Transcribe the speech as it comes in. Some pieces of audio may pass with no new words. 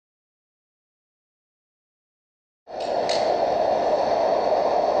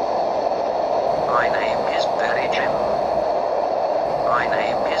Jim. My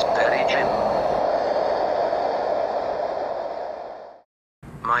name is Berry Jim.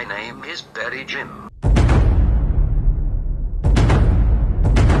 My name is Berry Jim.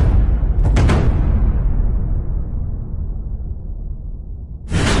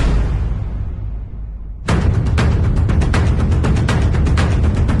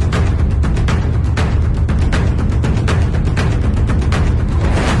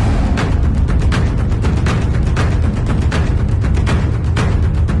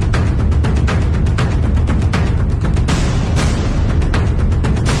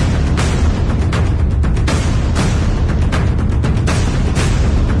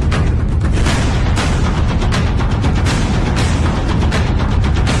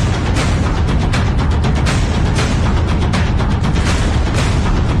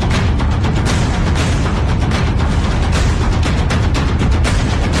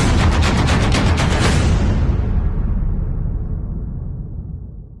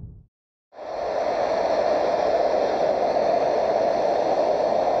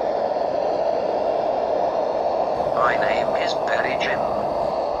 My name is Berry Jim.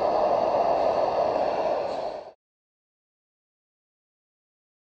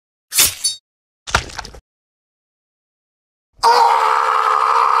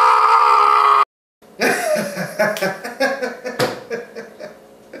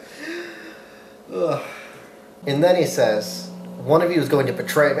 And then he says, one of you is going to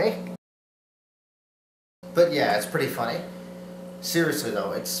betray me. But yeah, it's pretty funny. Seriously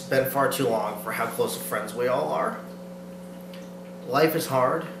though, it's been far too long for how close of friends we all are. Life is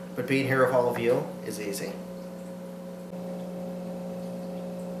hard, but being here with all of you is easy.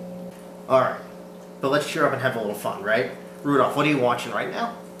 Alright, but let's cheer up and have a little fun, right? Rudolph, what are you watching right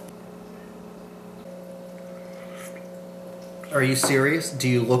now? Are you serious? Do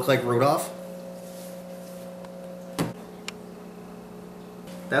you look like Rudolph?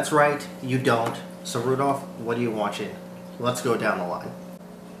 That's right, you don't. So Rudolph, what are you watching? Let's go down the line.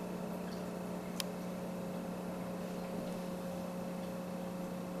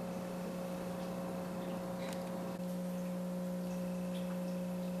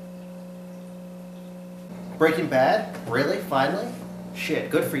 Breaking Bad? Really? Finally? Shit,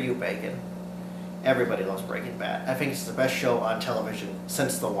 good for you, Bacon. Everybody loves Breaking Bad. I think it's the best show on television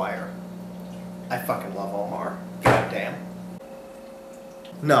since The Wire. I fucking love Omar. God damn.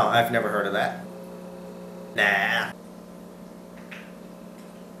 No, I've never heard of that. Nah.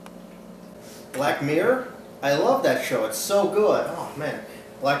 Black Mirror? I love that show. It's so good. Oh, man.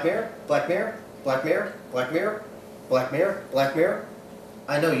 Black Mirror? Black Mirror? Black Mirror? Black Mirror? Black Mirror? Black Mirror?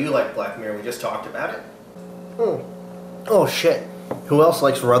 I know you like Black Mirror. We just talked about it. Oh, shit. Who else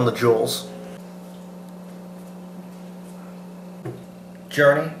likes Run the Jewels?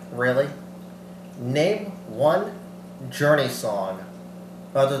 Journey? Really? Name one Journey song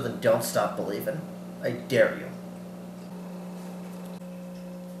other than Don't Stop Believin'. I dare you.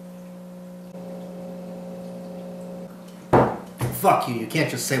 Fuck you, you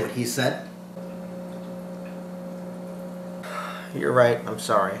can't just say what he said. You're right, I'm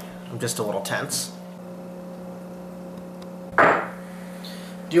sorry. I'm just a little tense.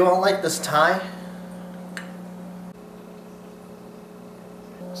 Do you all like this tie?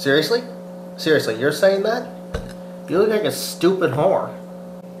 Seriously? Seriously, you're saying that? You look like a stupid whore.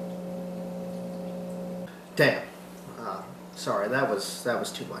 Damn. Sorry, that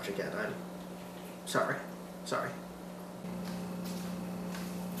was too much again. I'm sorry. Sorry.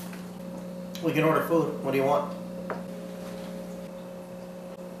 We can order food. What do you want?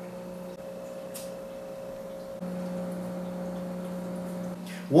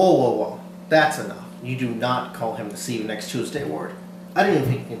 Whoa, whoa, whoa. That's enough. You do not call him the See You Next Tuesday word. I don't even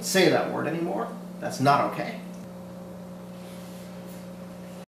think you can say that word anymore. That's not okay.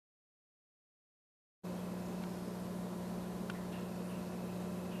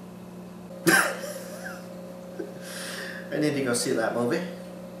 I need to go see that movie.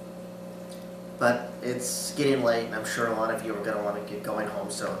 But it's getting late, and I'm sure a lot of you are going to want to get going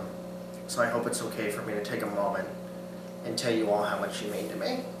home soon. So I hope it's okay for me to take a moment and tell you all how much you mean to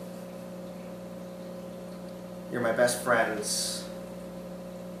me. You're my best friends,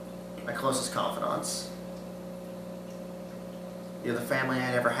 my closest confidants. You're the family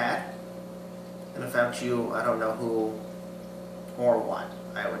I never had. And without you, I don't know who or what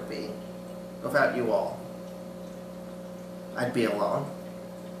I would be. Without you all, I'd be alone.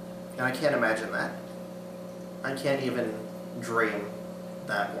 And I can't imagine that. I can't even dream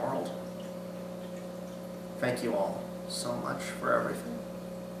that world. Thank you all so much for everything.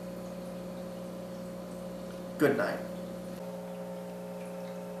 Good night.